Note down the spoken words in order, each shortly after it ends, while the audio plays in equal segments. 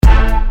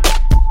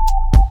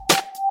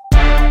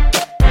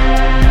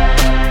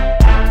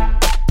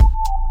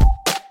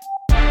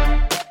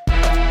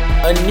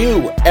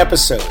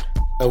episode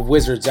of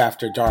Wizards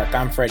After Dark.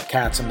 I'm Fred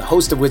Katz. I'm the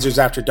host of Wizards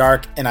After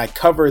Dark, and I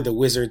cover the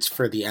Wizards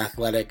for The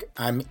Athletic.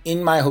 I'm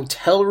in my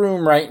hotel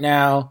room right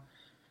now.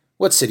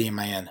 What city am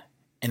I in?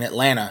 In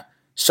Atlanta.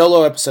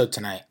 Solo episode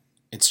tonight.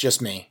 It's just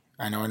me.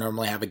 I know I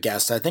normally have a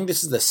guest. I think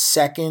this is the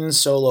second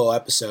solo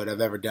episode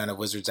I've ever done of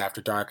Wizards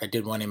After Dark. I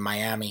did one in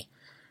Miami.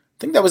 I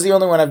think that was the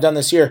only one I've done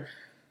this year.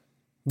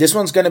 This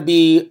one's going to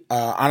be,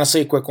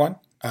 honestly, a quick one.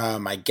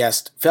 My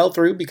guest fell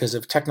through because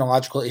of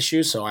technological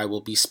issues, so I will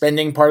be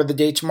spending part of the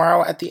day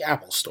tomorrow at the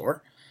Apple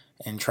store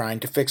and trying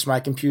to fix my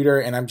computer,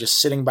 and I'm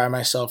just sitting by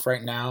myself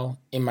right now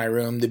in my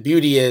room. The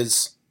beauty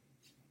is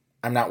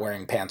I'm not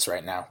wearing pants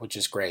right now, which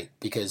is great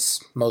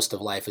because most of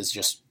life is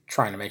just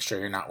trying to make sure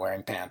you're not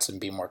wearing pants and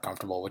be more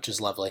comfortable, which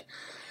is lovely.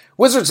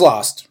 Wizards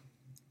lost.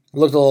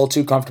 Looked a little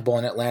too comfortable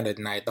in Atlanta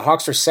tonight. The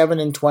Hawks are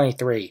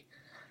 7-23,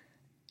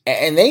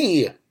 and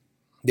they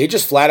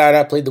just flat out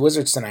outplayed the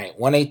Wizards tonight.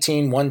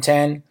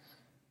 118-110.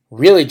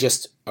 Really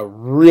just a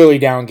really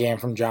down game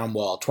from John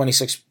Wall.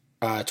 26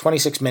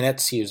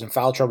 minutes. He was in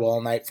foul trouble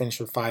all night, finished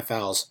with 5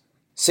 fouls.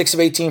 6 of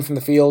 18 from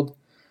the field,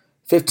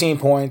 15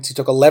 points. He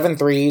took 11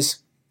 threes.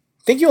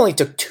 I think he only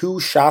took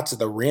 2 shots at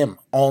the rim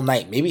all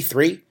night, maybe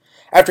 3,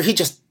 after he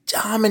just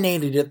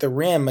dominated at the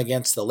rim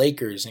against the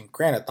Lakers. And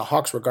granted, the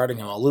Hawks were guarding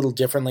him a little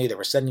differently. They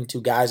were sending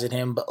 2 guys at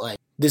him, but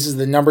this is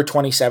the number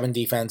 27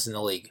 defense in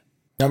the league.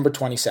 Number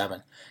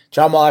 27.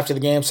 John Wall, after the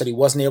game, said he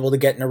wasn't able to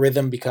get in a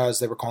rhythm because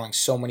they were calling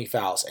so many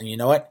fouls. And you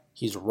know what?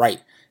 He's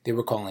right. They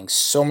were calling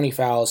so many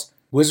fouls.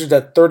 Wizards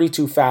had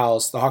 32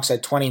 fouls. The Hawks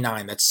had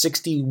 29. That's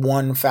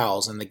 61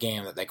 fouls in the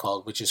game that they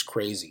called, which is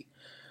crazy.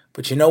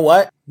 But you know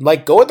what?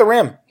 Go at the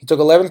rim. He took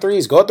 11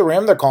 threes. Go at the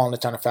rim. They're calling a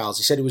ton of fouls.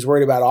 He said he was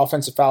worried about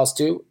offensive fouls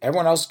too.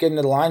 Everyone else is getting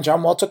to the line.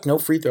 John Wall took no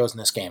free throws in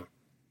this game.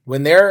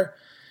 When they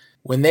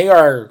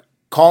are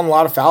calling a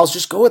lot of fouls,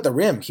 just go at the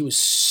rim. He was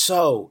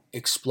so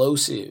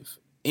explosive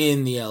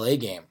in the LA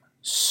game.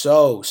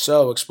 So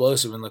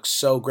explosive and looked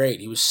so great.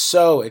 He was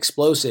so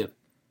explosive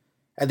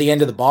at the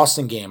end of the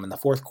Boston game in the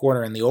fourth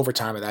quarter and the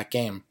overtime of that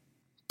game.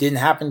 Didn't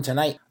happen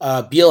tonight.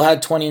 Beal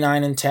had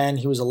 29 and 10.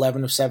 He was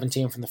 11 of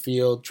 17 from the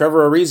field.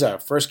 Trevor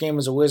Ariza, first game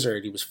as a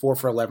Wizard. He was 4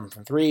 for 11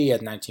 from 3. He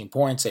had 19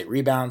 points, 8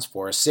 rebounds,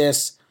 4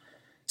 assists,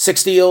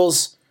 6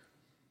 steals.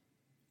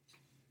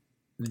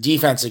 The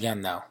defense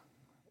again, though.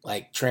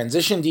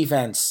 Transition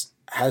defense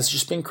has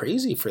just been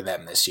crazy for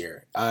them this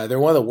year. They're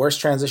one of the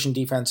worst transition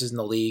defenses in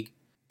the league.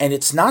 And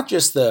it's not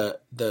just the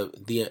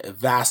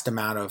vast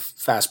amount of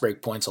fast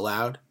break points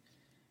allowed.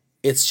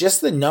 It's just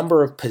the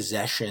number of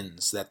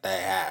possessions that they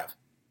have.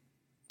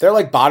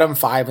 They're bottom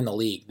 5 in the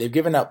league. They've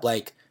given up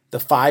the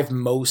 5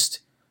 most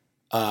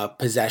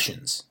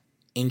possessions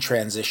in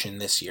transition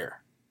this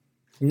year.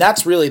 And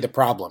that's really the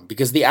problem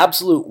because the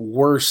absolute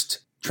worst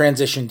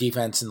transition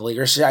defense in the league,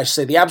 or I should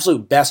say the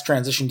absolute best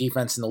transition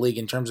defense in the league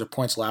in terms of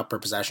points allowed per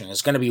possession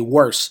is going to be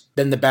worse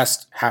than the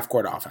best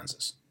half-court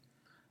offenses.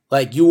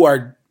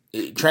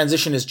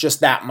 Transition is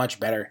just that much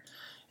better.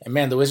 And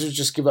man, the Wizards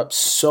just give up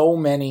so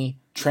many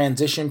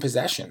transition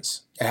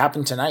possessions. It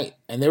happened tonight.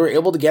 And they were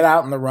able to get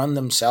out in the run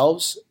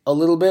themselves a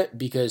little bit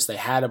because they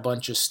had a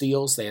bunch of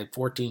steals. They had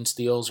 14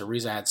 steals.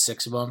 Ariza had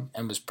 6 of them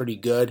and was pretty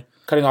good.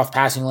 Cutting off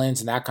passing lanes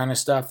and that kind of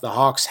stuff. The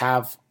Hawks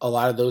have a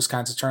lot of those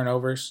kinds of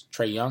turnovers.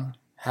 Trae Young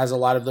has a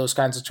lot of those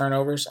kinds of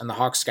turnovers. And the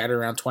Hawks scattered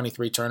around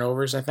 23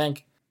 turnovers, I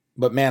think.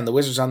 But man, the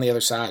Wizards on the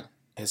other side.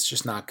 It's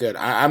just not good.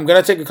 I'm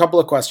going to take a couple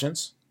of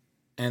questions.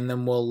 And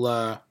then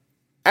we'll...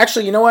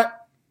 Actually, you know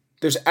what?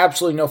 There's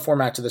absolutely no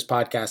format to this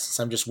podcast since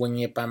I'm just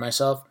winging it by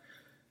myself.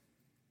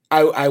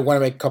 I want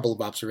to make a couple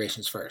of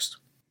observations first.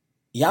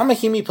 Ian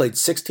Mahinmi played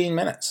 16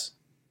 minutes.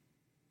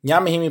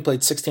 Ian Mahinmi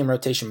played 16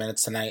 rotation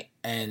minutes tonight,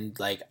 and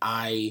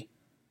I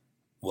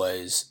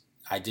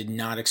did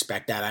not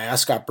expect that. I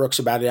asked Scott Brooks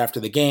about it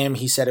after the game.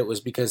 He said it was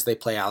because they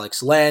play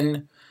Alex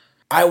Len.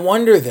 I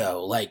wonder,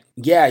 though, Ian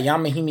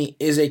Mahinmi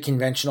is a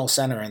conventional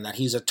center and that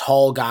he's a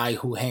tall guy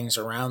who hangs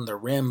around the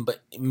rim, but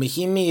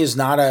Mahinmi is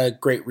not a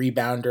great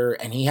rebounder,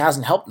 and he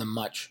hasn't helped them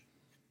much.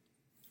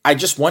 I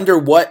just wonder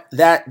what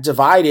that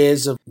divide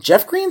is.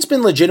 Jeff Green's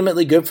been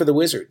legitimately good for the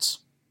Wizards,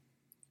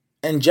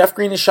 and Jeff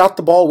Green has shot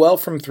the ball well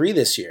from 3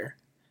 this year,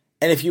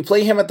 and if you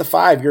play him at the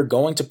 5, you're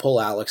going to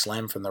pull Alex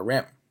Len from the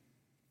rim.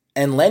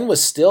 And Len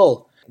was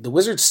still... The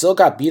Wizards still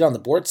got beat on the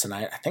boards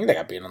tonight. I think they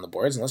got beat on the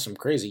boards, unless I'm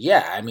crazy.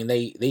 Yeah,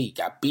 they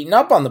got beaten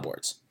up on the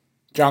boards.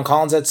 John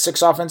Collins had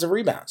 6 offensive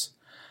rebounds.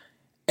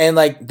 And,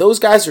 those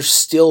guys are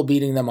still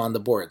beating them on the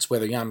boards,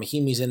 whether Ian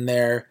Mahinmi's in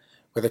there,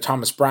 whether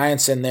Thomas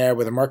Bryant's in there,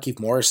 whether Markieff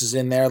Morris is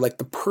in there.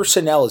 The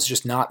personnel is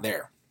just not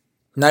there.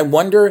 And I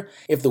wonder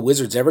if the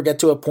Wizards ever get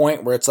to a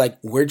point where it's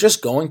we're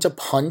just going to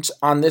punt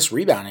on this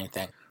rebounding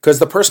thing because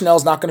the personnel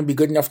is not going to be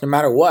good enough no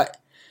matter what.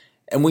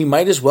 And we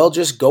might as well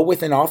just go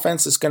with an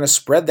offense that's going to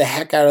spread the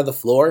heck out of the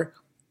floor.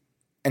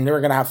 And then we're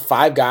going to have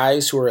 5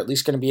 guys who are at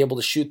least going to be able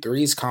to shoot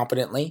threes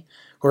competently,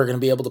 who are going to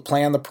be able to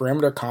play on the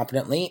perimeter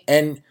competently.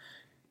 And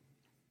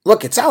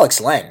look, it's Alex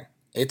Len.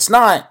 It's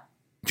not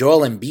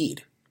Joel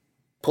Embiid.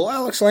 Pull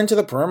Alex Len to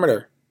the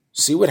perimeter.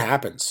 See what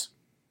happens.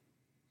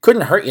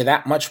 Couldn't hurt you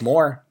that much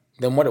more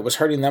than what it was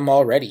hurting them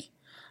already.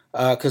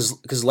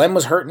 because Lem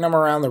was hurting him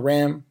around the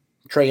rim.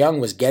 Trae Young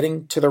was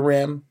getting to the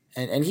rim,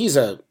 and he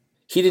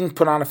didn't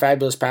put on a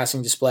fabulous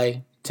passing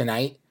display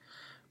tonight,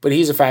 but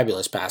he's a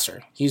fabulous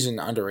passer. He's an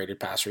underrated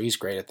passer. He's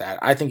great at that.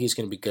 I think he's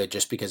going to be good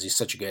just because he's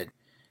such a good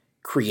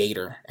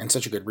creator and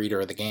such a good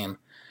reader of the game.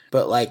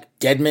 But like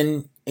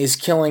Dedmon is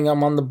killing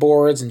him on the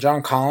boards, and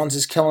John Collins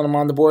is killing him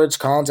on the boards.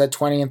 Collins had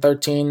 20 and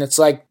 13. It's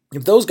like,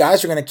 if those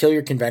guys are going to kill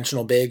your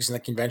conventional bigs, and the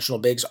conventional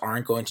bigs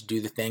aren't going to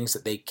do the things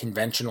that they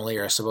conventionally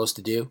are supposed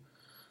to do,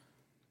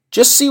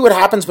 just see what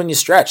happens when you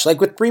stretch.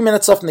 Like with 3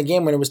 minutes left in the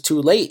game when it was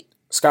too late,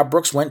 Scott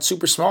Brooks went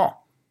super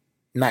small.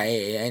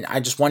 And I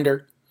just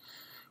wonder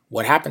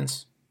what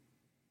happens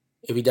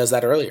if he does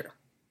that earlier.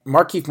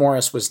 Markieff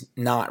Morris was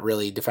not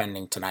really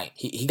defending tonight.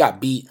 He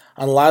got beat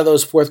on a lot of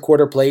those fourth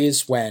quarter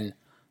plays when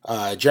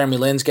Jeremy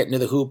Lin's getting to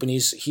the hoop and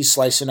he's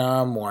slicing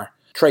them, or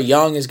Trae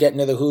Young is getting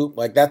to the hoop.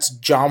 Like, that's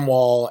John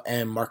Wall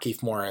and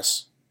Markieff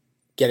Morris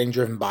getting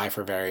driven by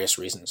for various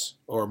reasons,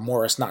 or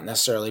Morris not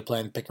necessarily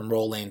playing the pick and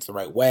roll lanes the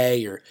right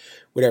way, or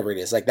whatever it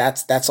is. Like,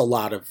 that's a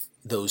lot of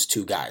those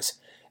two guys.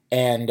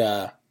 And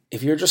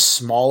if you're just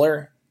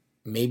smaller,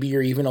 maybe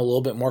you're even a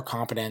little bit more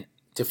competent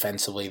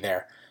defensively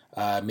there.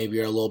 Maybe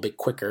you're a little bit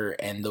quicker,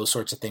 and those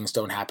sorts of things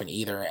don't happen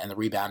either, and the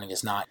rebounding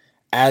is not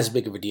as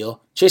big of a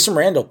deal. Jason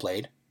Randall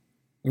played,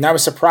 and I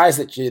was surprised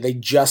that they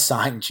just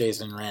signed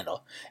Jason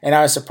Randall, and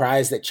I was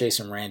surprised that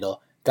Jason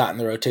Randall got in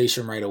the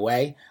rotation right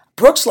away.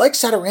 Brooks likes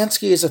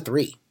Satoransky as a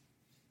 3.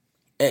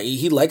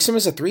 He likes him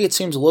as a 3, it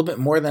seems, a little bit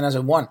more than as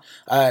a 1.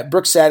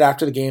 Brooks said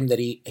after the game that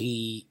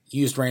he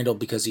used Randall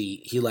because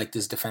he liked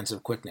his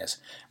defensive quickness.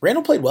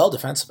 Randall played well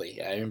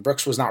defensively. I mean,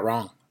 Brooks was not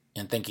wrong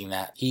in thinking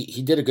that.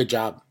 He did a good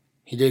job.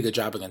 He did a good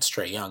job against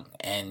Trae Young,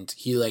 and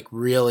he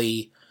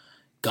really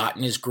got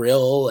in his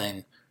grill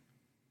and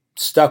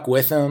stuck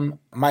with him.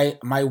 My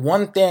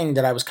one thing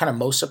that I was kind of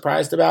most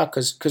surprised about,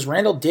 because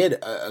Randall did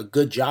a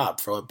good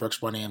job for what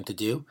Brooks wanted him to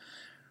do.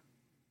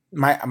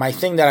 My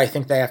thing that I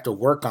think they have to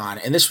work on,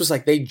 and this was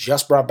like they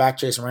just brought back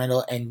Jason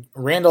Randall, and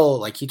Randall,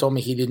 like, he told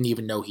me he didn't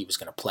even know he was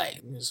going to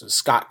play. So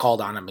Scott called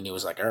on him, and he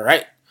was like, all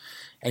right.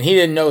 And he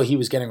didn't know he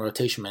was getting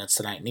rotation minutes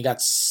tonight, and he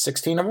got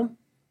 16 of them.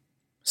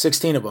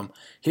 16 of them.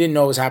 He didn't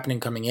know what was happening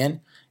coming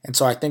in. And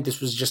so I think this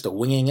was just a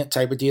winging it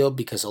type of deal,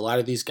 because a lot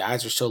of these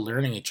guys are still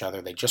learning each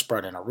other. They just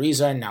brought in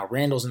Ariza, and now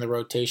Randall's in the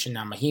rotation.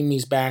 Now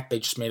Mahimi's back. They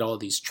just made all of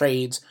these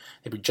trades.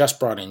 They just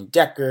brought in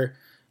Decker.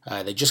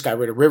 They just got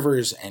rid of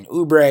Rivers and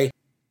Oubre.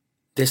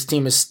 This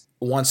team is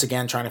once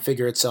again trying to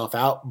figure itself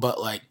out. But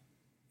like,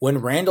 when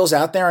Randall's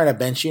out there in a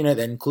bench unit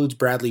that includes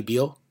Bradley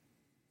Beal,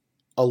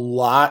 a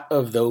lot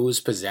of those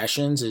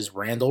possessions is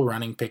Randall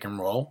running pick and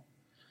roll.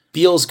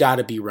 Beal's got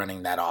to be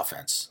running that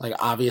offense. Like,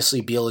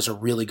 obviously, Beal is a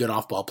really good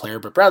off-ball player,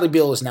 but Bradley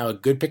Beal is now a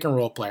good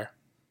pick-and-roll player.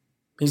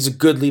 He's a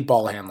good lead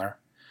ball handler,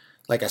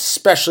 like,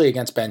 especially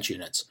against bench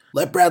units.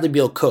 Let Bradley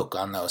Beal cook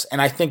on those.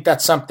 And I think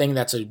that's something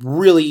that's a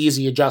really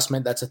easy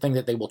adjustment. That's a thing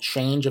that they will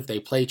change if they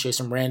play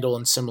Jason Randall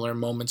in similar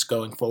moments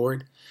going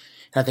forward.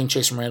 And I think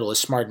Jason Randall is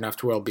smart enough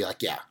to where he'll be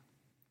like, yeah,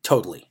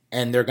 totally.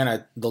 And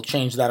they'll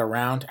change that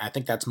around. I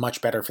think that's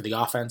much better for the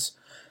offense.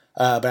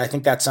 But I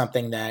think that's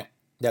something that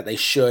they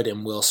should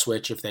and will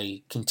switch if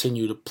they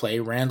continue to play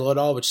Randall at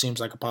all, which seems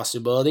like a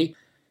possibility.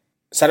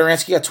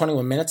 Satoransky got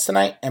 21 minutes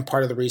tonight, and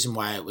part of the reason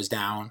why it was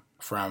down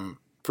from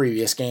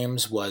previous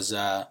games was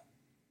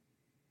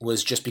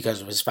just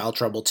because of his foul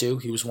trouble too.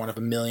 He was one of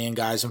a million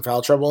guys in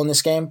foul trouble in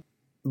this game.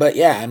 But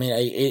yeah, I mean,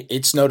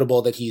 it's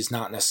notable that he's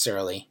not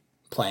necessarily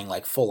playing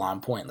like full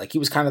on point. Like, he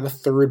was kind of the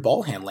third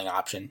ball handling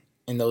option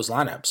in those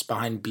lineups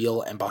behind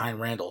Beal and behind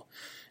Randall.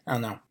 I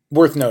don't know.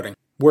 Worth noting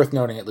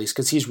at least,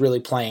 because he's really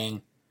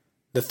playing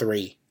the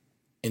 3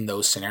 in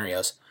those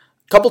scenarios.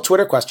 A couple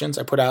Twitter questions.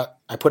 I put out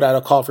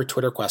a call for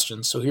Twitter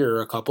questions, so here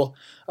are a couple.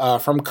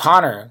 From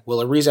Connor,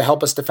 will Ariza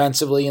help us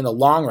defensively in the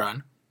long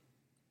run?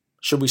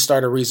 Should we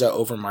start Ariza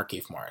over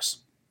Markieff Morris?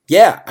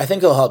 Yeah, I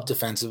think he'll help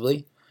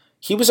defensively.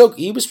 He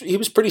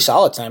was pretty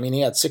solid tonight. I mean,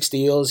 he had 6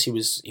 steals. He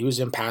was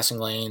in passing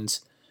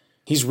lanes.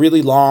 He's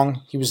really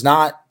long. He was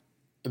not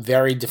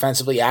very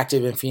defensively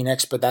active in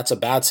Phoenix, but that's a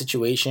bad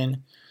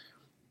situation.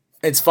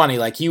 It's funny,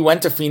 like, he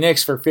went to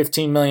Phoenix for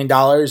 $15 million.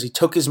 He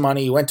took his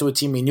money. He went to a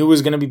team he knew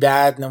was going to be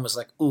bad, and then was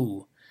like,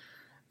 ooh,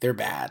 they're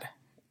bad.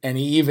 And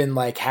he even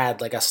had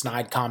a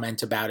snide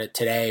comment about it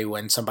today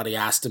when somebody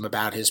asked him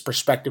about his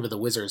perspective of the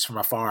Wizards from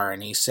afar,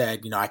 and he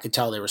said, I could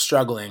tell they were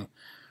struggling.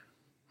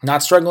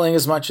 Not struggling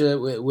as much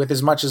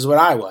as what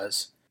I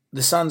was.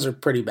 The Suns are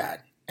pretty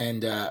bad,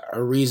 and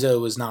Ariza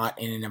was not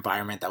in an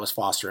environment that was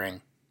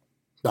fostering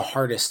the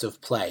hardest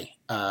of play.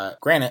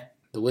 Granted,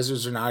 the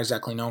Wizards are not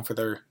exactly known for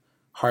their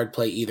hard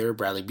play either.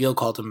 Bradley Beal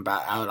called him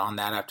out on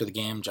that after the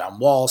game. John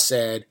Wall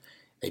said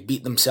they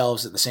beat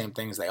themselves at the same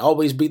things they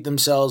always beat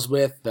themselves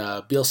with.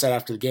 Beal said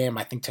after the game,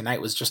 I think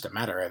tonight was just a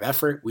matter of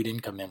effort. We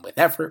didn't come in with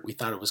effort. We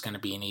thought it was going to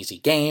be an easy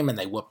game, and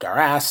they whooped our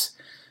ass.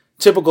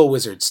 Typical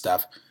Wizard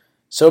stuff.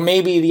 So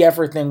maybe the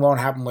effort thing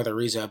won't happen with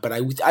Ariza, but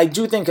I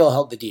do think he'll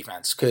help the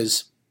defense,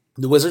 because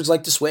the Wizards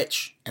like to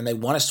switch, and they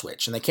want to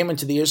switch. And they came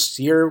into the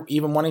year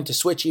even wanting to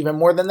switch even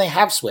more than they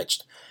have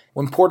switched.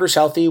 When Porter's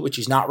healthy, which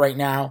he's not right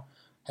now,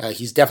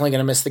 he's definitely going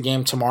to miss the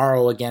game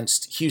tomorrow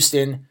against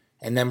Houston,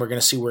 and then we're going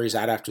to see where he's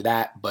at after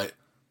that. But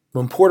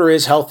when Porter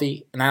is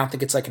healthy, and I don't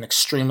think it's like an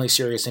extremely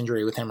serious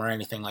injury with him or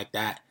anything like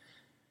that,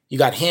 you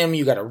got him,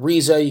 you got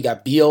Ariza, you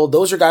got Beal.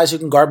 Those are guys who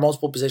can guard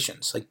multiple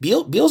positions. Like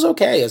Beal's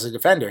okay as a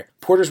defender.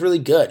 Porter's really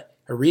good.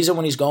 Ariza,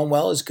 when he's going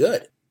well, is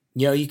good.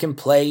 You can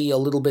play a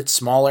little bit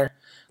smaller.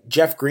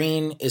 Jeff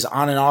Green is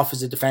on and off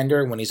as a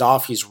defender. When he's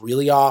off, he's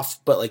really off.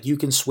 But like you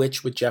can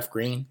switch with Jeff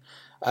Green.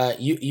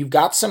 You've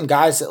got some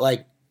guys that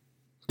like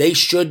they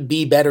should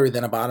be better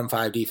than a bottom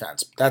 5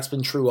 defense. That's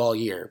been true all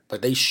year,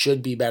 but they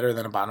should be better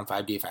than a bottom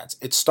 5 defense.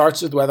 It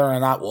starts with whether or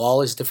not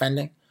Wall is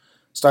defending.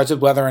 Starts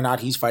with whether or not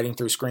he's fighting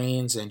through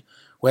screens and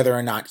whether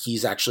or not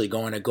he's actually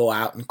going to go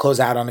out and close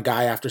out on a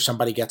guy after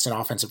somebody gets an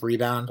offensive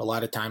rebound. A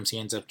lot of times he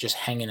ends up just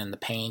hanging in the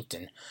paint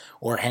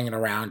or hanging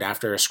around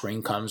after a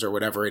screen comes or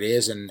whatever it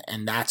is,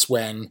 and that's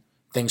when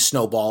things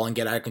snowball and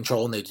get out of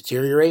control and they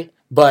deteriorate.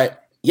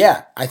 But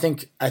yeah, I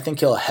think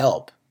he'll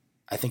help.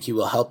 I think he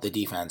will help the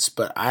defense,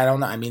 but I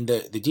don't know. I mean,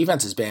 the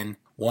defense has been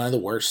one of the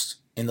worst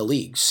in the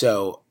league.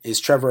 So is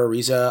Trevor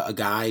Ariza a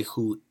guy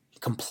who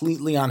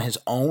completely on his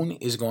own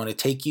is going to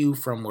take you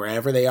from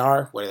wherever they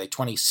are? What are they,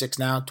 26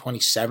 now,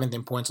 27th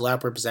in points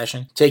allowed per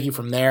possession? Take you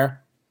from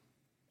there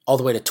all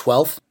the way to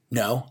 12th?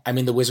 No. I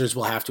mean, the Wizards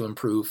will have to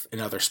improve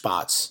in other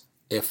spots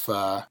if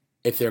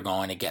they're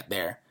going to get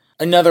there.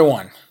 Another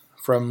one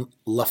from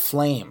La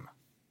Flame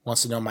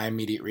wants to know my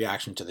immediate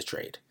reaction to the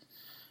trade.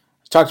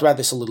 I talked about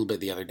this a little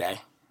bit the other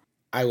day.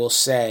 I will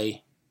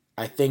say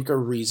I think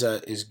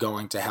Ariza is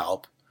going to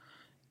help,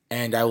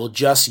 and I will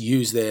just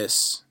use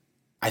this.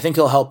 I think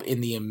he'll help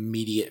in the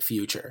immediate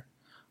future.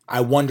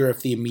 I wonder if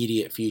the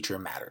immediate future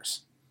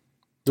matters.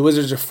 The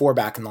Wizards are 4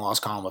 back in the loss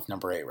column with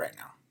number 8 right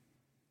now.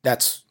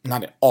 That's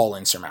not at all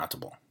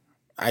insurmountable.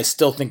 I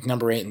still think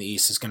number 8 in the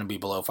East is going to be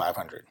below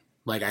 500.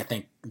 Like, I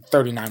think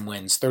 39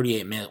 wins,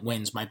 38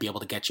 wins might be able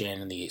to get you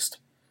in the East.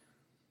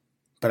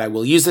 But I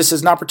will use this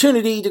as an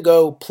opportunity to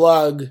go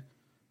plug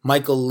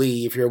Michael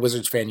Lee. If you're a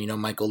Wizards fan, you know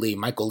Michael Lee.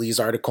 Michael Lee's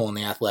article in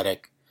The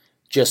Athletic,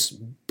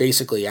 just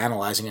basically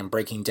analyzing and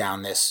breaking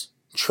down this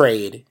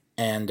trade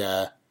and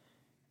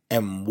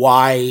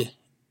why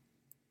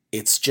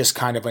it's just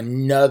kind of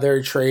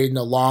another trade in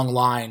a long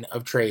line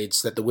of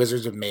trades that the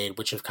Wizards have made,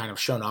 which have kind of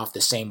shown off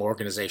the same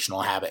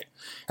organizational habit.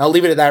 And I'll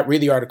leave it at that.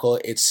 Read the article.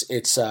 It's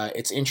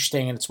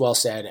interesting and it's well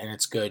said and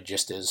it's good,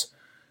 just as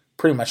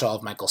pretty much all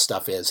of Michael's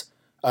stuff is.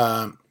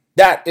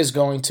 That is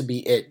going to be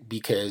it,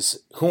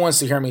 because who wants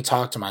to hear me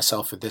talk to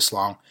myself for this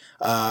long?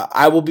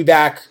 I will be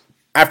back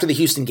after the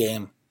Houston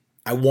game.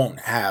 I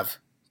won't have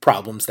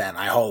problems then,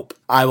 I hope.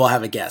 I will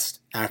have a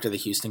guest after the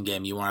Houston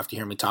game. You won't have to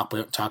hear me talk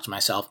to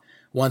myself.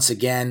 Once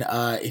again,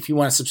 if you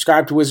want to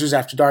subscribe to Wizards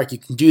After Dark, you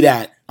can do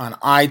that on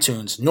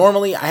iTunes.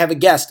 Normally, I have a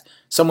guest,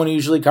 someone who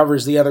usually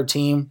covers the other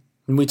team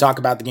when we talk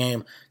about the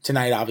game.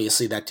 Tonight,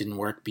 obviously, that didn't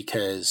work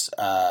because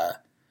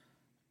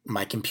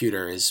my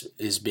computer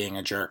is being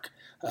a jerk.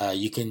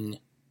 You can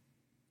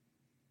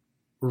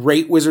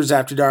rate Wizards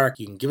After Dark.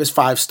 You can give us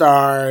 5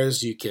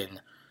 stars. You can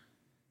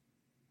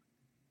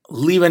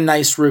leave a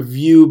nice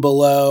review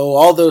below,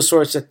 all those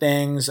sorts of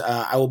things.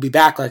 I will be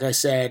back, like I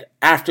said,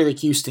 after the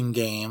Houston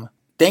game.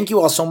 Thank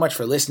you all so much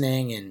for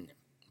listening and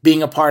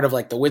being a part of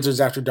like the Wizards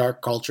After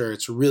Dark culture.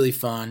 It's really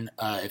fun.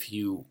 If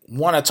you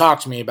want to talk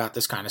to me about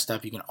this kind of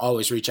stuff, you can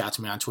always reach out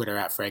to me on Twitter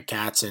at Fred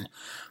Katz, and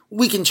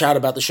we can chat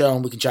about the show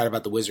and we can chat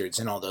about the Wizards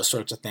and all those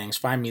sorts of things.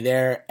 Find me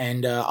there,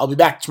 and I'll be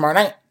back tomorrow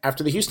night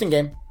after the Houston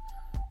game.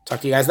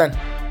 Talk to you guys then.